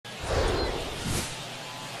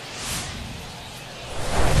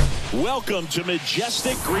Welcome to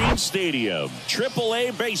Majestic Green Stadium.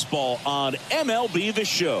 AAA baseball on MLB The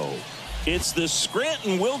Show. It's the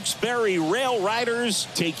Scranton Wilkes-Barre Rail Riders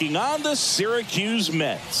taking on the Syracuse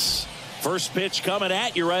Mets. First pitch coming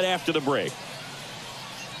at you right after the break.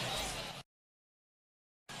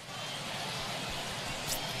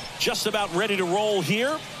 Just about ready to roll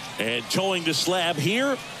here. And towing the slab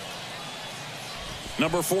here,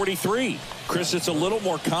 number 43. Chris, it's a little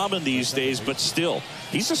more common these days, but still,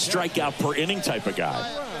 he's a strikeout per inning type of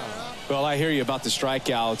guy. Well, I hear you about the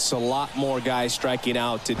strikeouts. A lot more guys striking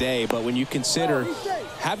out today, but when you consider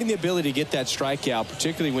having the ability to get that strikeout,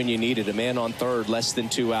 particularly when you need it, a man on third, less than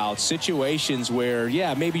 2 outs, situations where,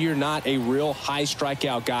 yeah, maybe you're not a real high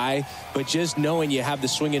strikeout guy, but just knowing you have the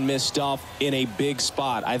swing and miss stuff in a big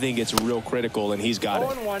spot, I think it's real critical, and he's got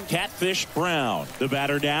it. Catfish Brown, the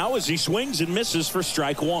batter now as he swings and misses for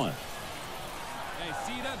strike one. Hey,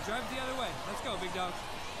 seat up, drive the other way. Let's go, big dog.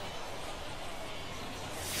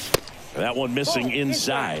 That one missing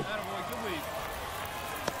inside.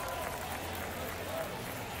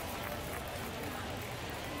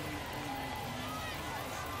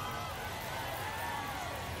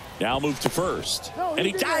 Now move to first, and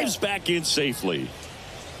he dives back in safely. Let's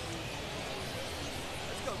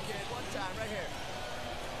go, kid. One time right here.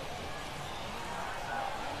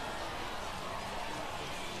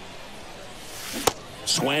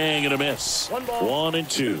 Swing and a miss.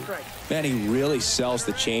 1-2. Man, he really sells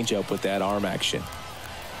the changeup with that arm action.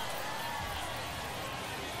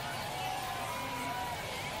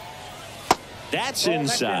 That's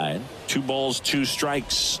inside. 2 balls, 2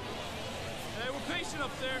 strikes. Hey, we're patient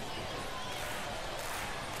up there.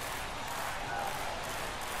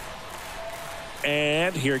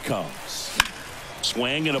 And here it comes.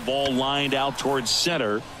 Swing and a ball lined out towards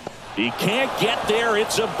center. He can't get there.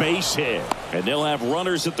 It's a base hit. And they'll have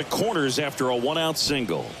runners at the corners after a 1-out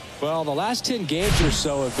single. Well, the last 10 games or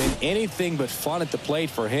so have been anything but fun at the plate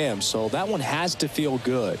for him, so that one has to feel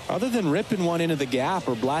good. Other than ripping one into the gap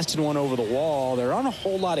or blasting one over the wall, there aren't a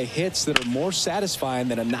whole lot of hits that are more satisfying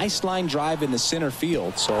than a nice line drive in the center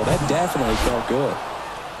field, so that definitely felt good.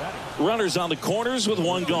 Runners on the corners with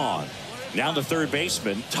 1 gone. Now the third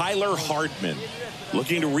baseman, Tyler Hardman,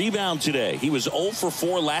 looking to rebound today. He was 0 for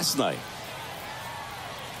 4 last night.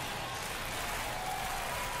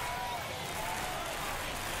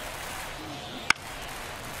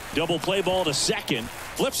 Double play ball to second.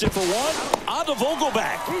 Flips it for 1. On to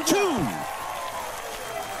Vogelback.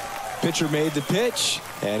 2. Pitcher made the pitch,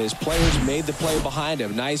 and his players made the play behind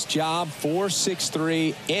him. Nice job.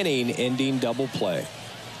 4-6-3 inning-ending double play.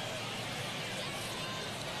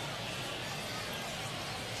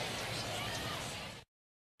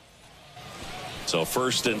 So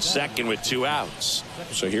first and second with 2 outs.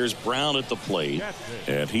 So here's Brown at the plate,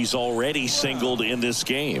 and he's already singled in this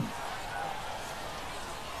game.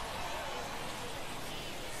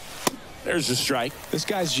 There's a strike. This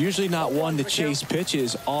guy's usually not one to chase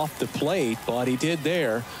pitches off the plate, but he did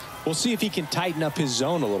there. We'll see if he can tighten up his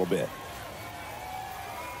zone a little bit.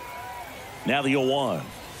 Now the 0-1.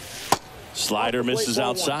 Slider misses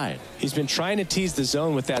outside. He's been trying to tease the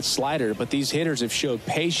zone with that slider, but these hitters have showed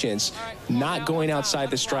patience, not going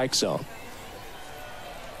outside the strike zone.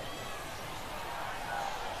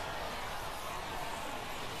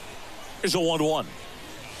 Here's a 1-1.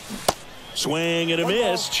 Swing and a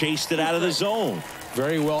miss. Chased it out of the zone.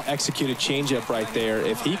 Very well executed changeup right there.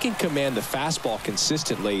 If he can command the fastball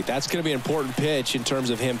consistently, that's going to be an important pitch in terms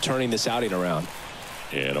of him turning this outing around.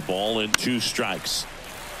 And a ball and 2 strikes.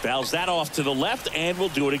 Fouls that off to the left, and we'll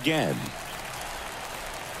do it again.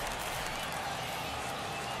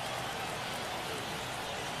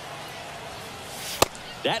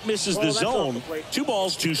 That misses the zone. 2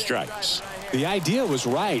 balls, 2 strikes. The idea was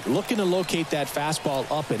right. Looking to locate that fastball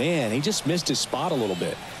up and in. He just missed his spot a little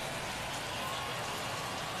bit.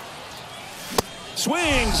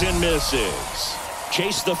 Swings and misses.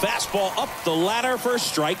 Chase the fastball up the ladder for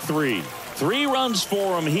strike 3. 3 runs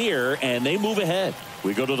for him here, and they move ahead.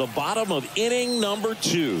 We go to the bottom of inning number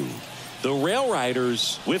 2. The Rail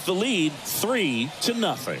Riders with the lead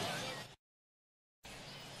 3-0.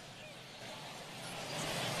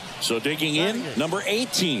 So digging in, number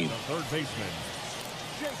 18.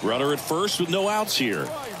 Runner at first with no outs here.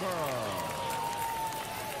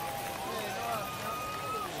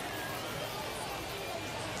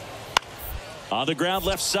 On the ground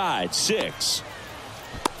left side, 6,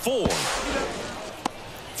 4,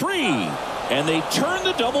 3, and they turn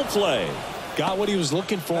the double play. Got what he was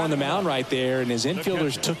looking for on the mound right there, and his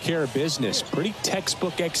infielders took care of business. Pretty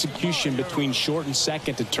textbook execution between short and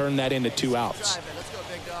second to turn that into 2 outs.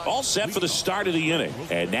 All set for the start of the inning.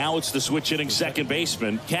 And now it's the switch hitting second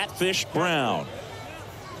baseman, Catfish Brown.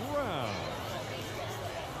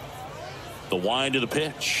 The wind of the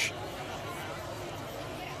pitch.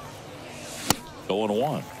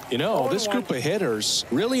 0-1. You know, this group of hitters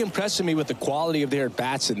really impressing me with the quality of their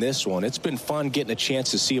bats in this one. It's been fun getting a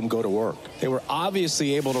chance to see them go to work. They were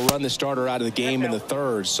obviously able to run the starter out of the game in the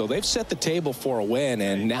third, so they've set the table for a win,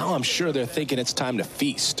 and now I'm sure they're thinking it's time to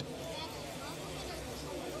feast.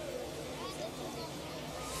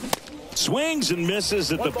 Swings and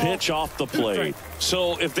misses at the pitch off the plate.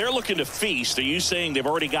 So if they're looking to feast, are you saying they've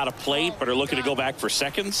already got a plate but are looking to go back for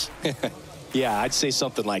seconds? Yeah, I'd say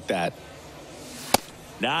something like that.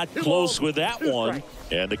 Not close with that one,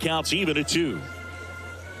 and the count's even at 2.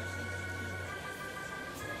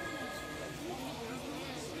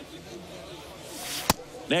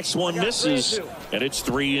 Next one misses, and it's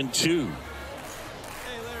 3-2.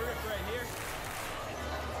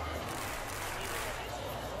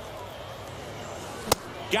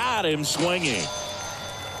 Got him swinging.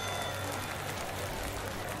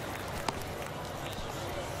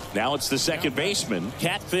 Now it's the second baseman,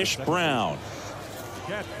 Catfish Brown.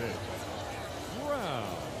 Catfish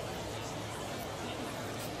Brown.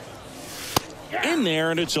 In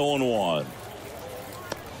there, and it's 0-1.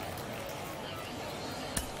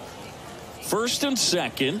 First and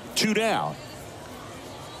second, 2 down.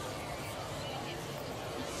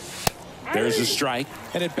 There's a strike.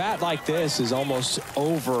 And at bat like this is almost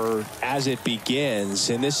over as it begins.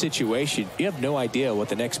 In this situation, you have no idea what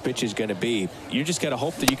the next pitch is going to be. You just got to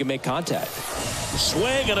hope that you can make contact.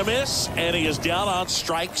 Swing and a miss, and he is down on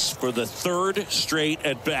strikes for the 3rd straight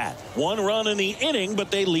at bat. 1 run in the inning, but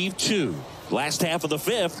they leave 2. Last half of the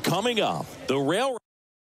 5th coming up. The rail.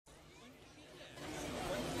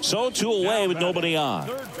 So 2 away with nobody on.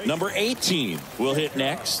 Number 18 will hit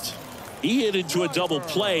next. He hit into a double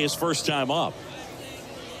play his first time up.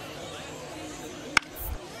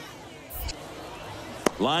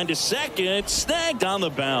 Line to second, snagged on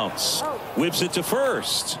the bounce. Whips it to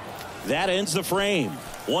first. That ends the frame.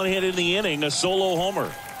 1 hit in the inning, a solo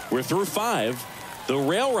homer. We're through 5. The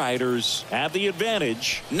Rail Riders have the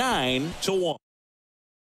advantage, 9-1.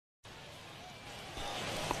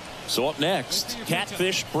 So up next,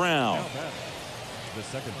 Catfish Brown. The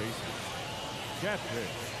second baseman, Catfish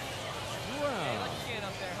Brown.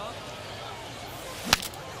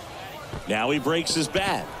 Now he breaks his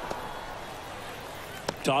bat.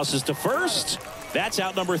 Tosses to first. That's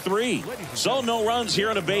out number 3. So no runs here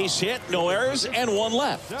on a base hit, no errors, and 1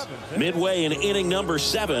 left. Midway in inning number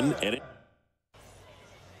 7.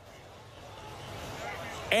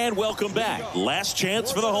 And welcome back. Last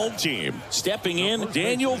chance for the home team. Stepping in,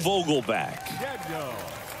 Daniel Vogelback.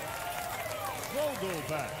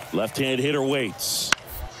 Left-hand hitter waits.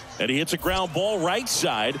 And he hits a ground ball right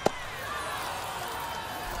side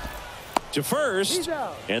to first.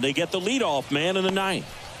 And they get the leadoff man in the 9th.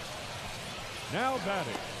 Now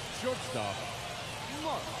batting, shortstop,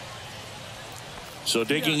 Mark. So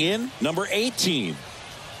digging in, number 18.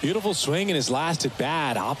 Beautiful swing in his last at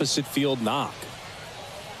bat, opposite field knock.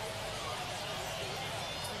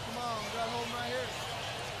 Come on, we got home right here.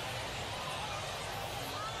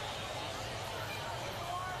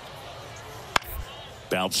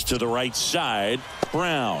 Bounce to the right side.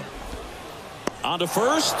 Brown. On to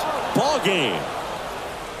first. Ball game.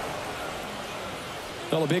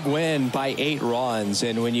 Well, a big win by 8 runs,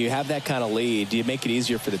 and when you have that kind of lead, you make it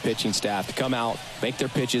easier for the pitching staff to come out, make their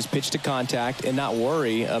pitches, pitch to contact, and not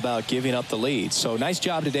worry about giving up the lead. So nice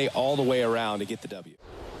job today all the way around to get the W.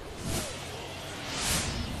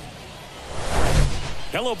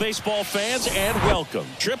 Hello, baseball fans, and welcome.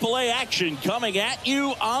 AAA action coming at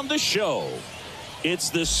you on the show. It's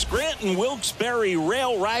the Scranton Wilkes-Barre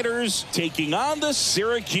Rail Riders taking on the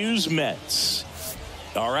Syracuse Mets.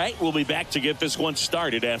 All right, we'll be back to get this one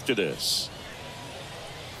started after this.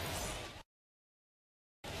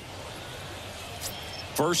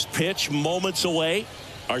 First pitch moments away.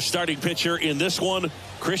 Our starting pitcher in this one,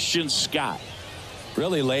 Christian Scott.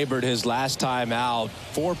 Really labored his last time out.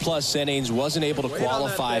 4+ innings, wasn't able to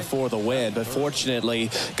qualify for the win, but fortunately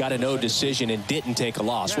got a no decision and didn't take a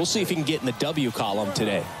loss. We'll see if he can get in the W column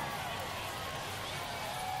today.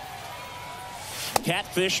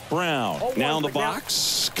 Catfish Brown now in the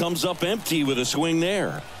box, comes up empty with a swing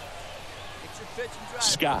there.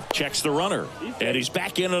 Scott checks the runner, and he's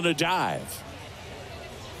back in on a dive.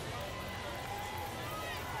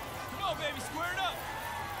 Come on, baby, square it up.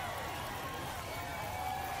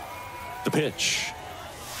 The pitch,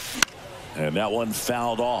 and that one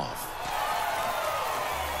fouled off.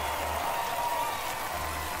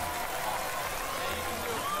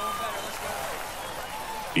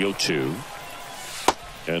 The 0-2.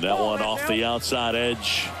 And that one off the outside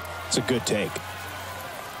edge. It's a good take.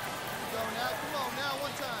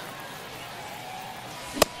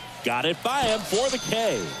 Got it by him for the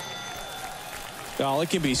K. Oh,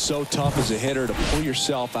 it can be so tough as a hitter to pull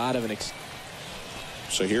yourself out of an.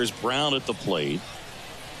 So here's Brown at the plate.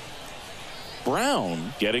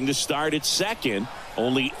 Brown getting to start at second,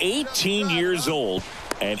 only 18 years old,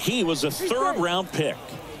 and he was a third-round pick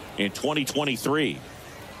in 2023. Here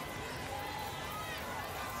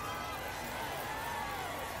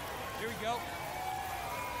we go.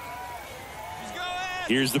 He's going.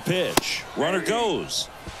 Here's the pitch. Runner goes.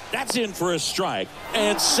 That's in for a strike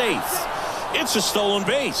and safe. It's a stolen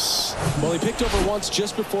base. Well, he picked over once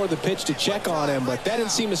just before the pitch to check on him, but that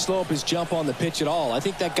didn't seem to slow up his jump on the pitch at all. I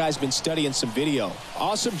think that guy's been studying some video.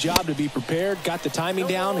 Awesome job to be prepared, got the timing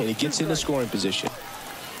down, and he gets into scoring position.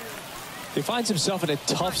 He finds himself in a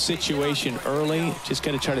tough situation early. Just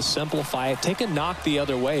got to try to simplify it. Take a knock the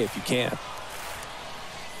other way if you can.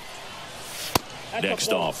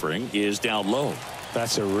 Next offering is down low.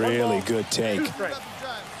 That's a really good take.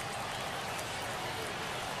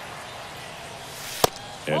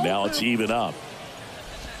 And now it's even up.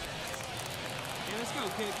 Yeah, let's go,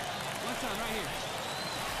 kid. One time right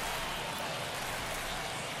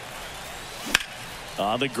here.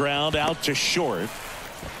 On the ground, out to short.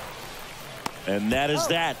 And that is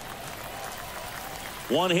that.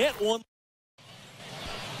 One hit, one.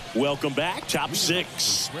 Welcome back, top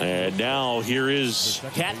six. And now here is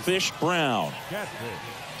Catfish Brown.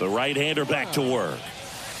 The right-hander back to work.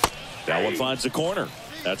 That one finds the corner.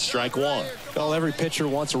 That's strike one. Well, every pitcher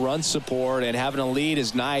wants a run support, and having a lead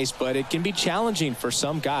is nice, but it can be challenging for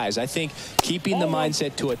some guys. I think keeping the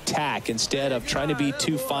mindset to attack instead of trying to be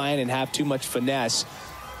too fine and have too much finesse,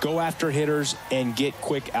 go after hitters and get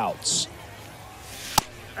quick outs.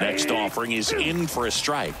 Next offering is in for a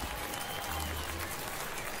strike.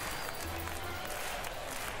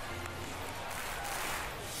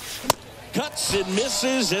 Cuts and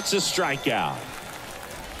misses. It's a strikeout.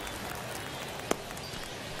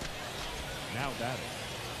 Now batting,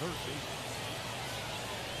 third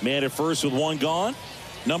base. Man at first with one gone.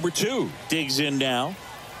 Number two digs in now.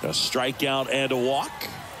 A strikeout and a walk.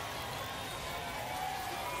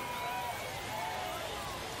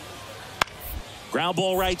 Ground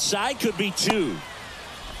ball right side, could be two.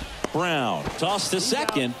 Brown tossed to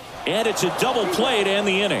second, and it's a double play to end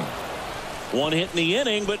the inning. One hit in the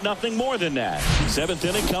inning, but nothing more than that. Seventh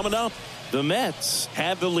inning coming up. The Mets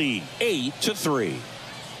have the lead 8-3.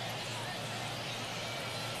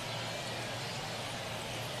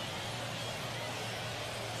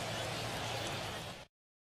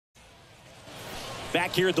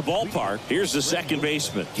 Back here at the ballpark, here's the second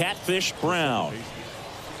baseman, Catfish Brown.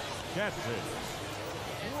 Catfish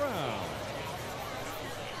Brown.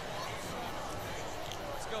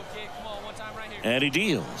 Let's go, kid. Come on, one time right here. And he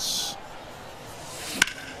deals.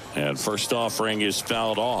 And first offering is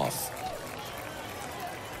fouled off.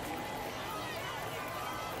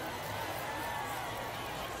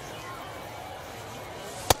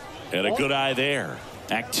 And a good eye there.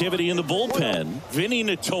 Activity in the bullpen. Vinny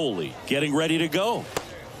Natoli getting ready to go.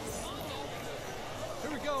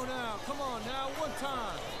 Here we go now. Come on now. One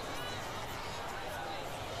time.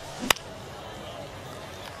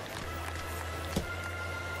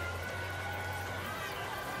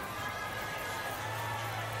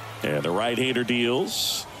 And the right-hander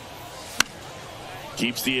deals.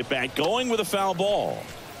 Keeps the at-bat going with a foul ball.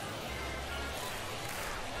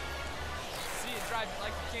 See it, drive it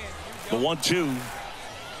like you can. The Here we go. 1-2.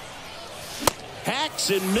 Hacks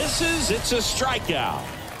and misses. It's a strikeout.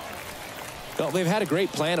 Well, they've had a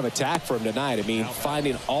great plan of attack for him tonight. I mean,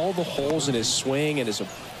 finding all the holes in his swing and his.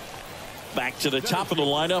 Back to the top of the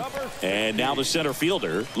lineup. And now the center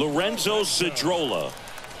fielder, Lorenzo Cedrola.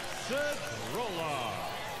 Cedrola.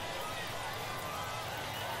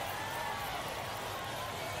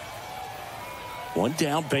 One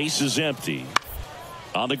down, base is empty.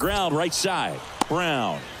 On the ground, right side.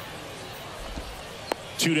 Brown.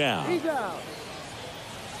 Two down. He's out.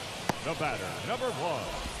 The batter, number one,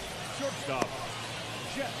 shortstop,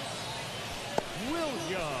 Jeff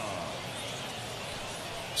Williams.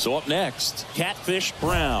 So up next, Catfish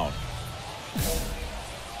Brown.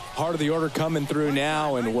 Part of the order coming through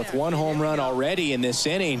now, and with one home run already in this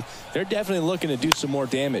inning, they're definitely looking to do some more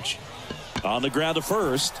damage. On the ground to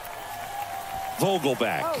first.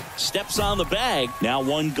 Vogelback steps on the bag. Now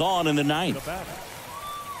one gone in the ninth.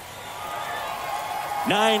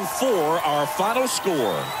 9-4 our final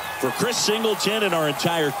score. For Chris Singleton and our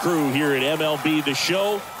entire crew here at MLB The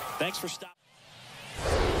Show, thanks for stopping.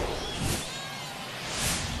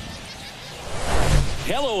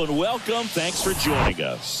 Hello and welcome. Thanks for joining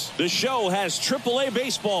us. The show has AAA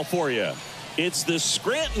baseball for you. It's the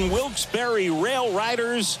Scranton Wilkes-Barre Rail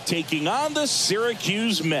Riders taking on the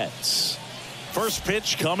Syracuse Mets. First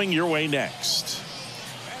pitch coming your way next.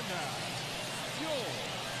 And now, your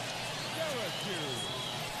Syracuse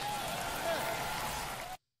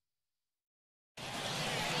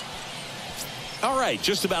Mets. All right,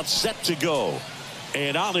 just about set to go.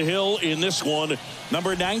 And on the hill in this one,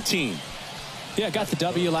 number 19. Yeah, got the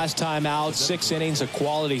W last time out. 6 innings, a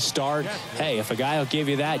quality start. Hey, if a guy will give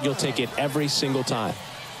you that, you'll take it every single time.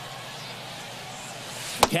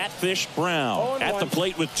 Catfish Brown at the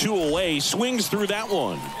plate with 2 away. Swings through that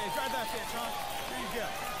one. Hey, try that pitch, huh? Here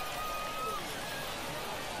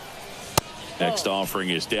you go. Next offering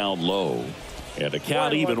is down low. And the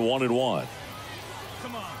count even 1-1.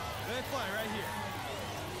 Come on. Let it fly right here.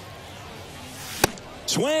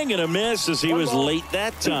 Swing and a miss as he was late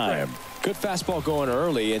that time. Good fastball going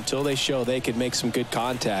early until they show they can make some good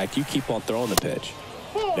contact. You keep on throwing the pitch.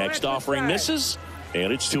 Next offering misses,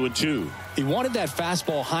 and it's 2-2. He wanted that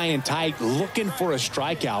fastball high and tight, looking for a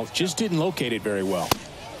strikeout, just didn't locate it very well.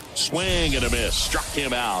 Swing and a miss, struck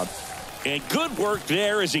him out. And good work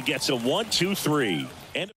there as he gets a 1-2-3.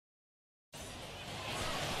 And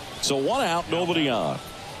so 1 out, nobody on.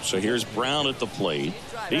 So here's Brown at the plate.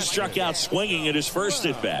 He struck out swinging at his first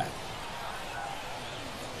at bat.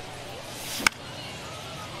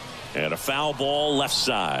 And a foul ball left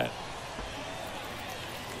side.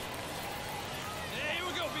 Here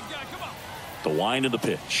we go, big guy. Come on. The wind of the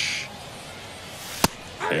pitch.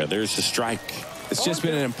 And there's the strike. It's just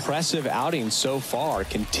been an impressive outing so far.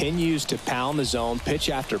 Continues to pound the zone pitch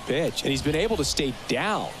after pitch, and he's been able to stay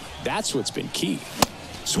down. That's what's been key.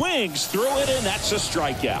 Swings through it, and that's a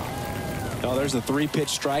strikeout. Oh, there's a 3-pitch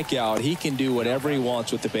strikeout. He can do whatever he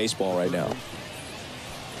wants with the baseball right now.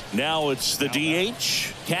 Now it's the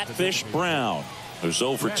DH, Catfish Brown, who's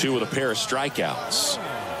 0 for 2 with a pair of strikeouts.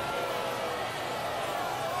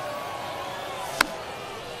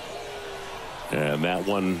 And that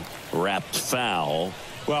one wrapped foul.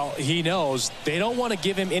 Well, he knows they don't want to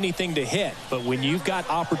give him anything to hit, but when you've got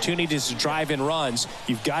opportunities to drive in runs,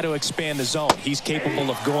 you've got to expand the zone. He's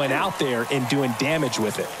capable of going out there and doing damage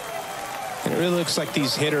with it. And it really looks like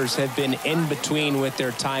these hitters have been in between with their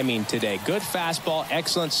timing today. Good fastball,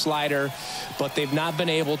 excellent slider, but they've not been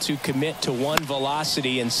able to commit to one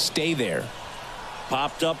velocity and stay there.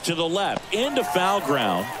 Popped up to the left, into foul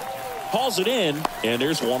ground. Hauls it in, and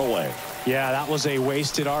there's 1 away. Yeah, that was a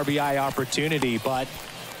wasted RBI opportunity, but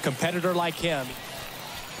competitor like him.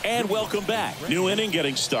 And welcome back. New inning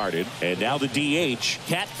getting started. And now the DH,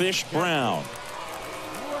 Catfish Brown.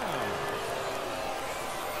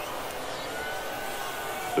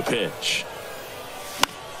 The pitch.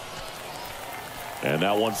 And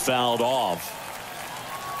that one fouled off.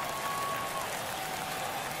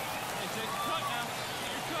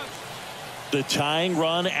 The tying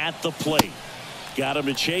run at the plate. Got him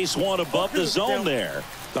to chase one above the zone there.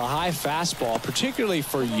 The high fastball, particularly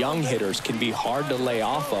for young hitters, can be hard to lay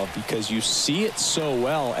off of because you see it so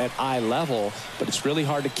well at eye level, but it's really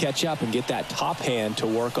hard to catch up and get that top hand to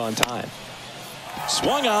work on time.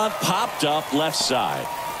 Swung on, popped up left side.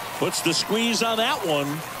 Puts the squeeze on that one,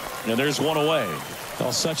 and there's 1 away.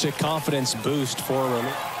 Well, such a confidence boost for him.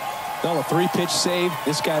 Well, a 3-pitch save.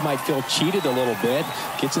 This guy might feel cheated a little bit.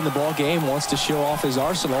 Gets in the ball game, wants to show off his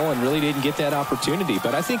arsenal, and really didn't get that opportunity.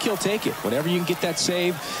 But I think he'll take it. Whenever you can get that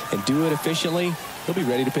save and do it efficiently, he'll be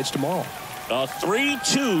ready to pitch tomorrow. A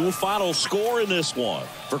 3-2 final score in this one.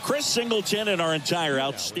 For Chris Singleton and our entire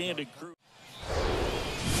outstanding crew.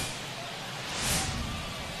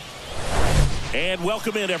 And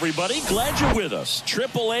welcome in, everybody. Glad you're with us.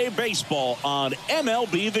 AAA baseball on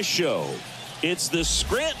MLB The Show. It's the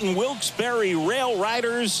Scranton Wilkes-Barre Rail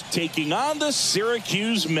Riders taking on the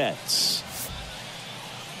Syracuse Mets.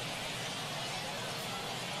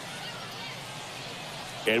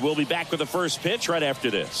 And we'll be back with the first pitch right after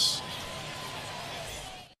this.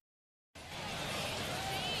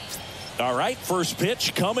 All right, first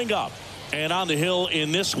pitch coming up. And on the hill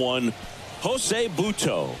in this one, Jose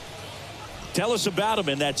Butto. Tell us about him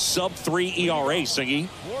in that sub-3 ERA, Singy.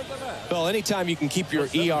 Well, anytime you can keep your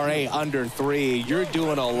ERA under 3, you're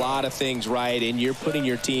doing a lot of things right, and you're putting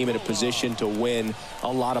your team in a position to win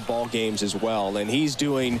a lot of ball games as well. And he's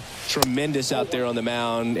doing tremendous out there on the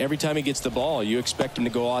mound. Every time he gets the ball, you expect him to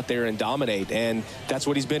go out there and dominate, and that's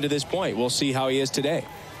what he's been to this point. We'll see how he is today.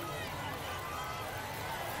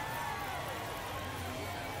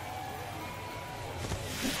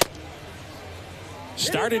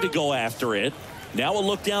 Started to go after it. Now a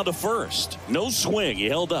look down to first. No swing. He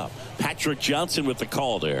held up. Patrick Johnson with the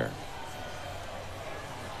call there.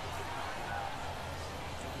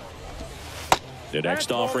 The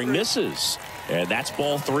next offering misses. And that's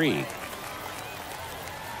ball 3.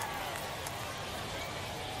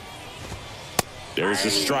 There's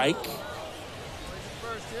a strike.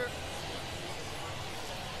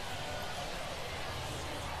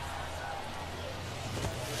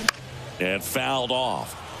 And fouled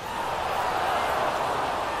off.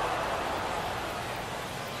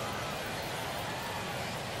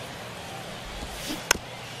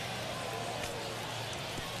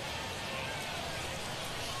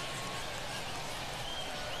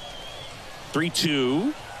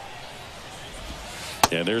 Three-two.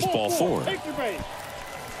 And there's ball 4.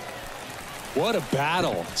 What a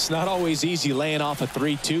battle. It's not always easy laying off a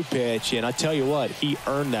 3-2 pitch, and I tell you what, he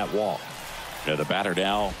earned that walk. And the batter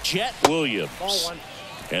now, Jet Williams.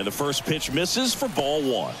 And the first pitch misses for ball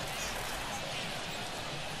 1.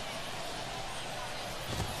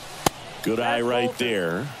 Good eye right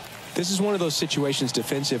there. This is one of those situations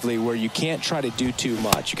defensively where you can't try to do too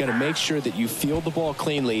much. You got to make sure that you field the ball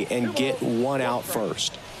cleanly and get 1 out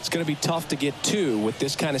first. It's going to be tough to get 2 with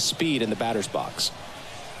this kind of speed in the batter's box.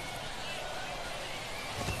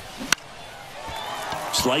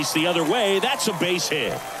 Slice the other way. That's a base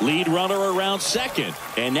hit. Lead runner around second.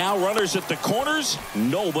 And now runners at the corners.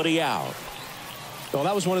 Nobody out. Well,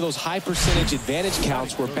 that was one of those high percentage advantage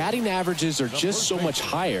counts where batting averages are just so much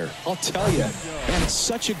higher. I'll tell you, man, it's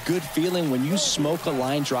such a good feeling when you smoke a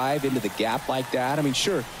line drive into the gap like that. I mean,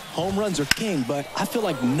 sure, home runs are king, but I feel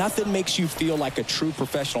like nothing makes you feel like a true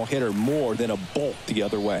professional hitter more than a bolt the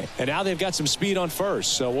other way. And now they've got some speed on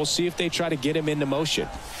first, so we'll see if they try to get him into motion.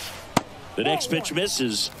 The next pitch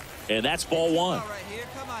misses, and that's ball 1.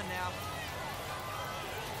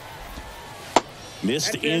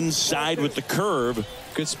 Missed inside with the curve.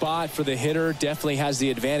 Good spot for the hitter. Definitely has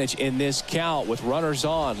the advantage in this count with runners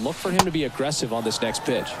on. Look for him to be aggressive on this next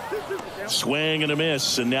pitch. Swing and a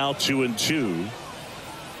miss, and now 2-2.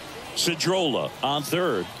 Cedrola on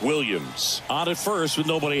third. Williams on at first with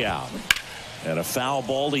nobody out. And a foul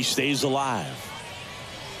ball. He stays alive.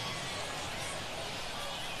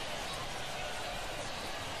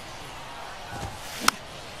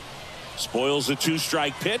 Spoils a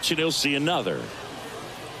 2-strike pitch, and he'll see another.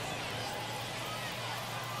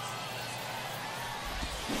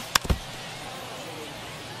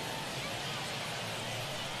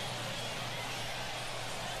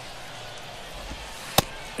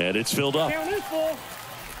 And it's filled up.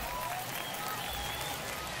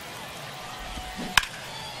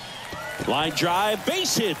 Line drive,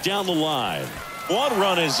 base hit down the line. 1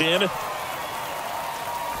 run is in.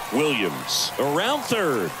 Williams around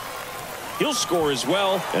third. He'll score as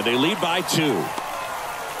well, and they lead by 2.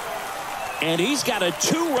 And he's got a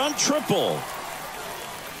 2-run triple.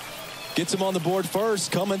 Gets him on the board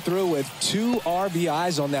first, coming through with 2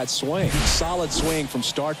 RBIs on that swing. Solid swing from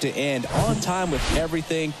start to end. On time with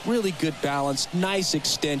everything. Really good balance. Nice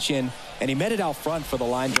extension. And he met it out front for the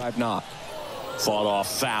line drive knock. Fought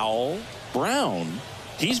off foul. Brown,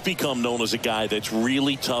 he's become known as a guy that's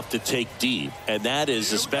really tough to take deep. And that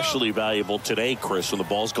is especially valuable today, Chris, when the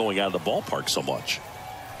ball's going out of the ballpark so much.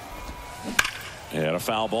 And a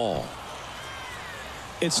foul ball.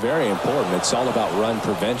 It's very important. It's all about run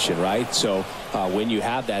prevention, right? So when you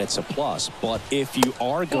have that, it's a plus. But if you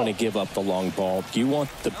are going to give up the long ball, you want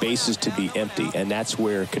the bases to be empty. And that's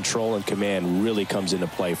where control and command really comes into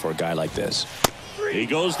play for a guy like this. He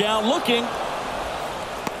goes down looking.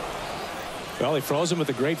 Well, he throws him with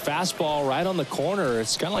a great fastball right on the corner.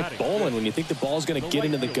 It's kind of like bowling when you think the ball's going to get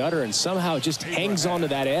into the gutter and somehow it just hangs onto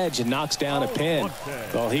that edge and knocks down a pin.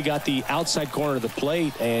 Well, he got the outside corner of the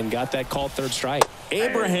plate and got that called 3rd strike.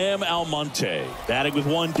 Abraham Almonte, batting with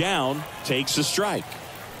 1 down, takes a strike.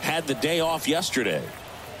 Had the day off yesterday.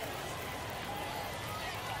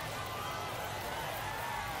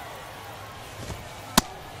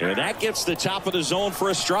 And that gets the top of the zone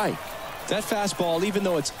for a strike. That fastball, even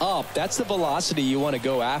though it's up, that's the velocity you want to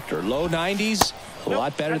go after. Low 90s, a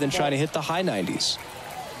lot better than trying to hit the high 90s.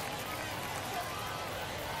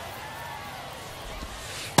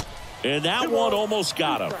 And that one almost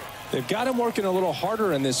got him. They've got him working a little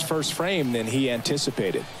harder in this first frame than he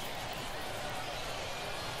anticipated.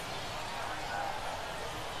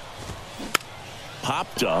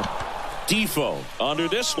 Popped up. Defoe under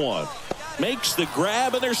this one. Makes the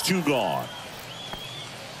grab, and there's 2 gone.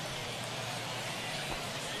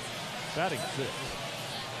 Batting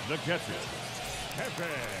 6th, the catcher,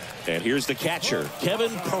 Catfish. And here's the catcher,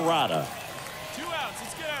 Kevin Parada. 2 outs.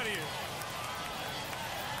 Let's get out of here.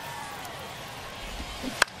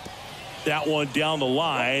 That one down the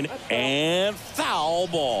line, and foul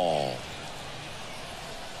ball.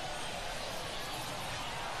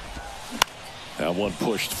 That one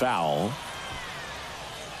pushed foul.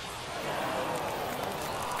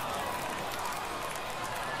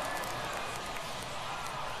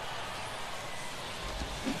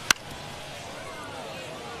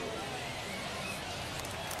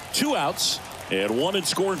 2 outs and 1 in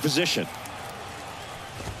scoring position.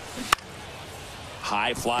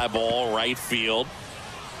 High fly ball right field.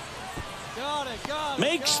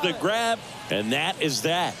 Makes the grab, and that is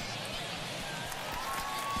that.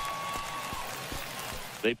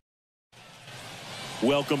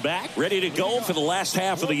 Welcome back. Ready to go for the last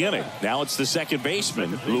half of the inning. Now it's the second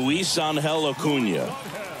baseman, Luis Angel Acuna.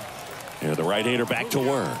 And the right-hander back to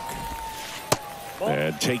work.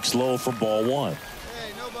 And takes low for ball 1. Hey,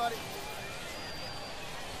 nobody.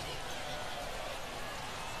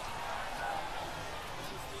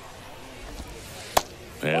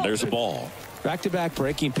 And there's a ball. Back-to-back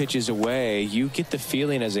breaking pitches away, you get the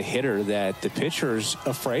feeling as a hitter that the pitcher's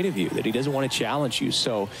afraid of you, that he doesn't want to challenge you.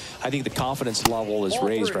 So I think the confidence level is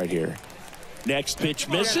raised right here. Next pitch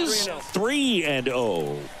misses.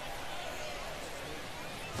 3-0.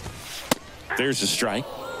 There's a strike.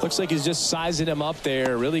 Looks like he's just sizing him up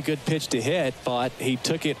there. Really good pitch to hit, but he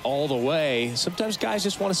took it all the way. Sometimes guys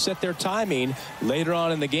just want to set their timing later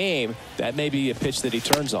on in the game. That may be a pitch that he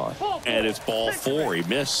turns on. And it's ball 4. He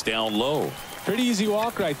missed down low. Pretty easy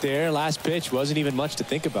walk right there. Last pitch wasn't even much to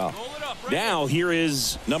think about. Now here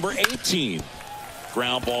is number 18.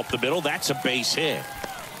 Ground ball up the middle. That's a base hit.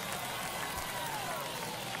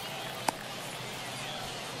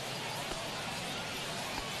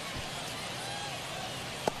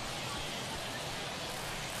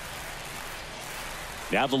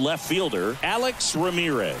 Now the left fielder, Alex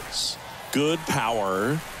Ramirez. Good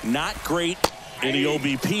power, not great in the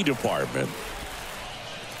OBP department.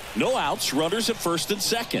 No outs, runners at first and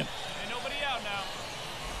second. Ain't nobody out now.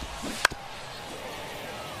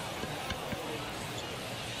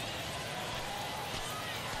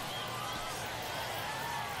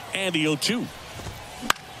 And the 0-2.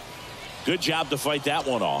 Good job to fight that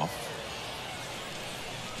one off.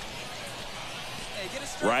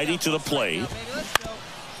 Righty to the plate.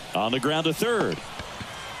 On the ground to third.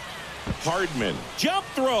 Hardman. Jump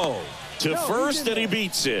throw to first, and he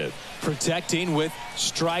beats it. Protecting with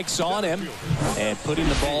strikes on him and putting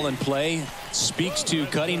the ball in play. Speaks to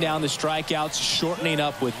cutting down the strikeouts, shortening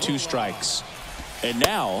up with 2 strikes. And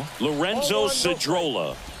now Lorenzo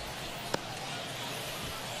Cedrola.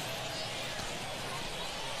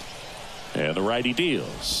 And the righty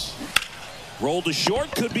deals. Roll to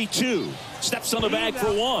short, could be 2. Steps on the bag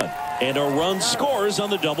for 1. And a run scores on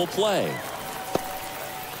the double play.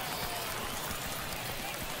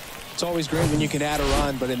 It's always great when you can add a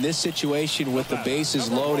run, but in this situation with the bases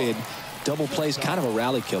loaded, double play is kind of a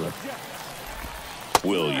rally killer.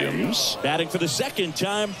 Williams batting for the second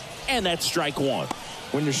time, and that's strike 1.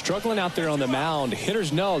 When you're struggling out there on the mound,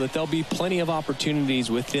 hitters know that there'll be plenty of opportunities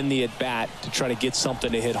within the at-bat to try to get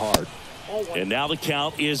something to hit hard. And now the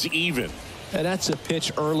count is even. And that's a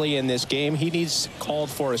pitch early in this game. He needs called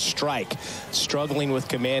for a strike. Struggling with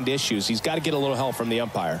command issues. He's got to get a little help from the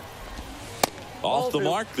umpire. Off the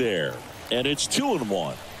mark there. And it's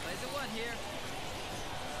 2-1.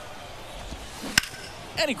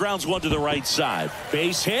 And he grounds one to the right side.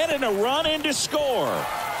 Base hit and a run in to score.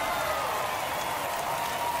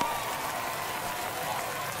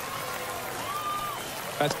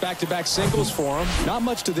 That's back-to-back singles for him. Not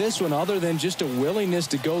much to this one other than just a willingness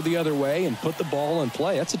to go the other way and put the ball in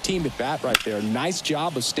play. That's a team at bat right there. Nice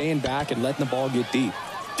job of staying back and letting the ball get deep.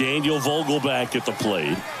 Daniel Vogelback at the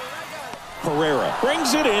plate. Pereira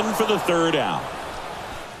brings it in for the 3rd out.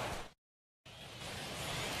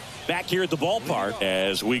 Back here at the ballpark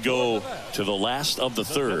as we go to the last of the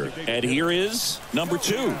 3rd. And here is number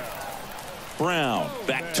 2. Brown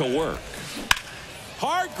back to work.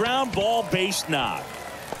 Hard ground ball, base knock.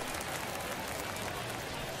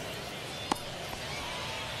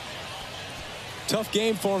 Tough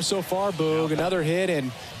game for him so far, Boog. Another hit,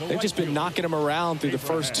 and they've just been knocking him around through the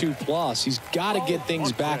first 2+. He's got to get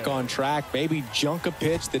things back on track. Maybe junk a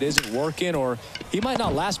pitch that isn't working, or he might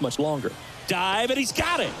not last much longer. Dive, and he's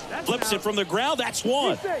got it. Flips it from the ground. That's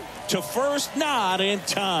 1. To first, not in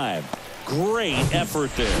time. Great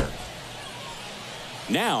effort there.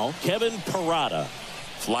 Now, Kevin Parada.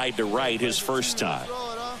 Flied to right his first time.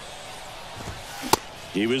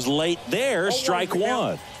 He was late there. Strike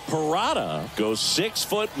 1. Parada goes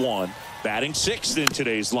 6'1", batting 6th in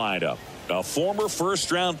today's lineup. A former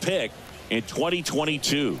first-round pick in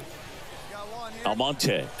 2022.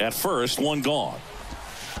 Almonte at first, 1 gone.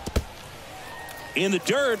 In the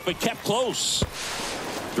dirt, but kept close.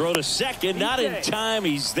 Throw to second, not in time.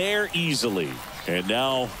 He's there easily. And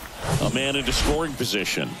now a man into scoring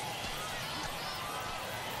position.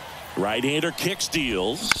 Right-hander kicks,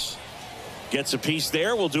 deals. Gets a piece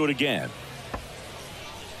there. We'll do it again.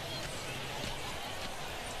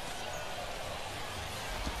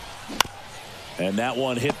 And that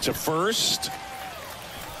one hit to first.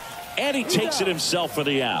 And he takes it himself for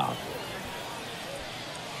the out.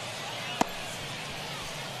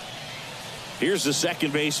 Here's the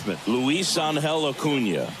second baseman, Luis Angel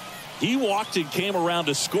Acuna. He walked and came around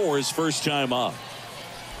to score his first time up.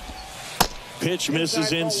 Pitch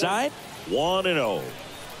misses inside. 1-0.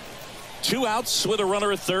 2 outs with a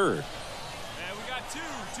runner at third. And we got two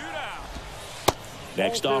down.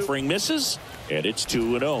 Next offering misses, and it's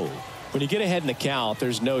 2-0. When you get ahead in the count,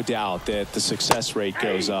 there's no doubt that the success rate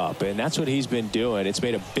goes up, and that's what he's been doing. It's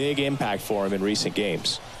made a big impact for him in recent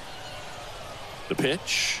games. The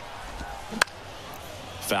pitch.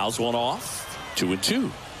 Fouls one off.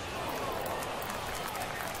 2-2.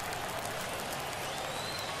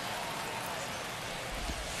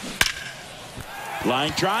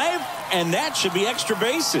 Line drive, and that should be extra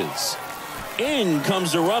bases. In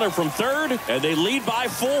comes the runner from third, and they lead by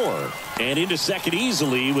 4. And into second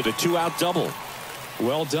easily with a 2-out double.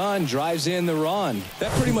 Well done. Drives in the run.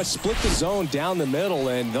 That pretty much split the zone down the middle,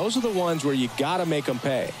 and those are the ones where you got to make them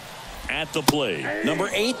pay. At the plate, number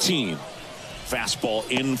 18. Fastball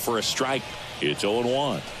in for a strike. It's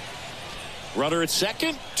 0-1. Runner at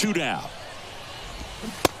second, 2 down.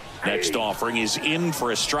 Next offering is in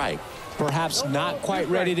for a strike. Perhaps not quite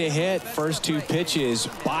ready to hit. First 2 pitches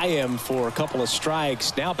by him for a couple of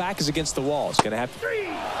strikes. Now back is against the wall. It's going to have to.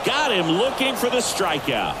 Got him looking for the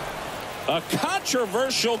strikeout. A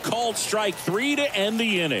controversial called strike 3 to end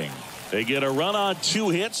the inning. They get a run on 2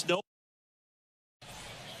 hits. No.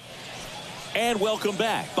 And welcome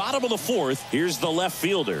back. Bottom of the 4th. Here's the left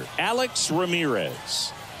fielder, Alex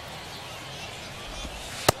Ramirez.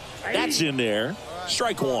 That's in there.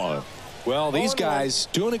 Strike 1. Well, these guys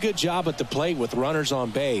doing a good job at the plate with runners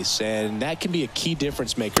on base, and that can be a key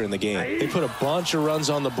difference maker in the game. They put a bunch of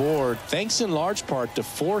runs on the board, thanks in large part to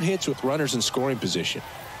 4 hits with runners in scoring position.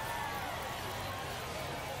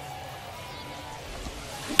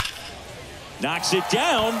 Knocks it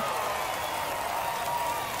down.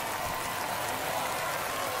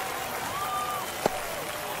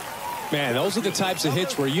 Man, those are the types of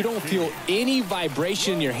hits where you don't feel any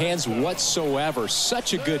vibration in your hands whatsoever.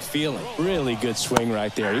 Such a good feeling. Really good swing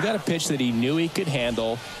right there. He got a pitch that he knew he could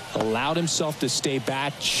handle, allowed himself to stay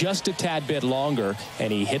back just a tad bit longer,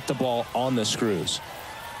 and he hit the ball on the screws.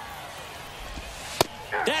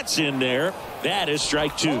 That's in there. That is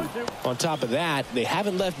strike 2. On top of that, they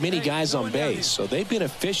haven't left many guys on base, so they've been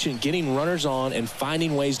efficient getting runners on and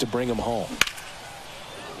finding ways to bring them home.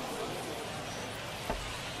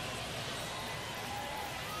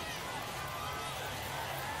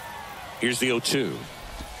 Here's the 0-2.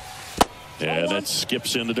 And that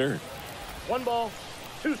skips in the dirt. 1 ball,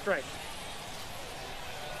 2 strikes.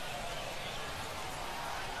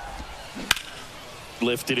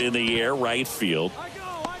 Lifted in the air, right field.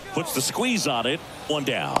 Puts the squeeze on it. 1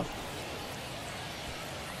 down.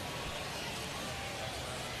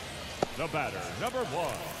 The batter, number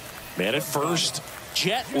 1. Man at first,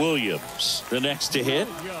 Jet Williams. The next to hit.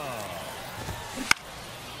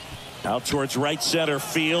 Out towards right center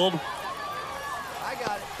field.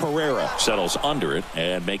 Pereira settles under it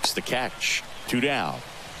and makes the catch. 2 down.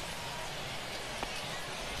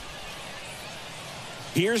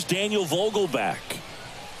 Here's Daniel Vogelback.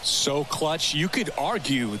 So clutch, you could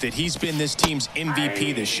argue that he's been this team's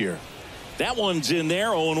MVP this year. That one's in there.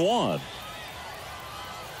 0-1.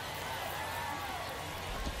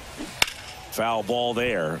 Foul ball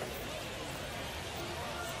there.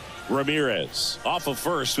 Ramirez off of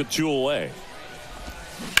first with 2 away.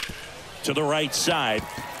 To the right side.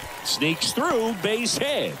 Sneaks through, base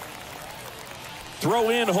hit.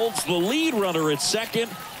 Throw in holds the lead runner at second.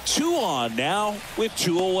 2 on now with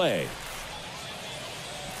 2 away.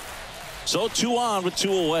 So 2 on with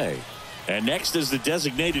 2 away. And next is the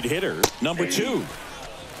designated hitter, number 2.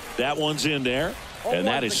 That one's in there. And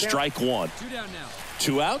that is strike 1. 2 down now.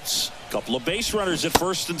 2 outs. Couple of base runners at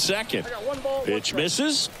first and second. Pitch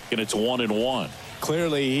misses, and it's 1-1.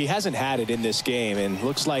 Clearly, he hasn't had it in this game, and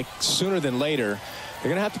looks like sooner than later, they're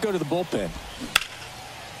going to have to go to the bullpen.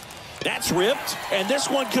 That's ripped, and this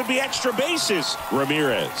one could be extra bases.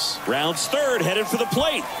 Ramirez rounds third, headed for the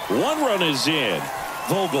plate. 1 run is in.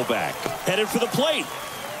 Vogelback headed for the plate.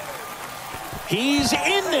 He's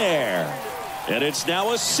in there, and it's now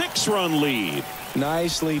a 6-run lead.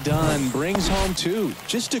 Nicely done. Brings home 2.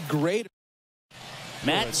 Just a great.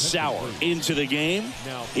 Matt Sauer into the game.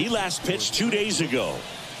 He last pitched 2 days ago.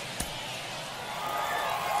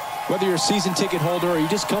 Whether you're a season ticket holder or you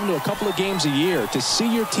just come to a couple of games a year, to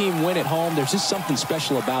see your team win at home, there's just something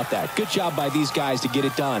special about that. Good job by these guys to get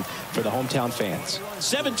it done for the hometown fans.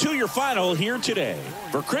 7-2 your final here today.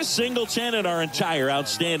 For Chris Singleton and our entire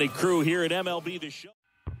outstanding crew here at MLB The Show.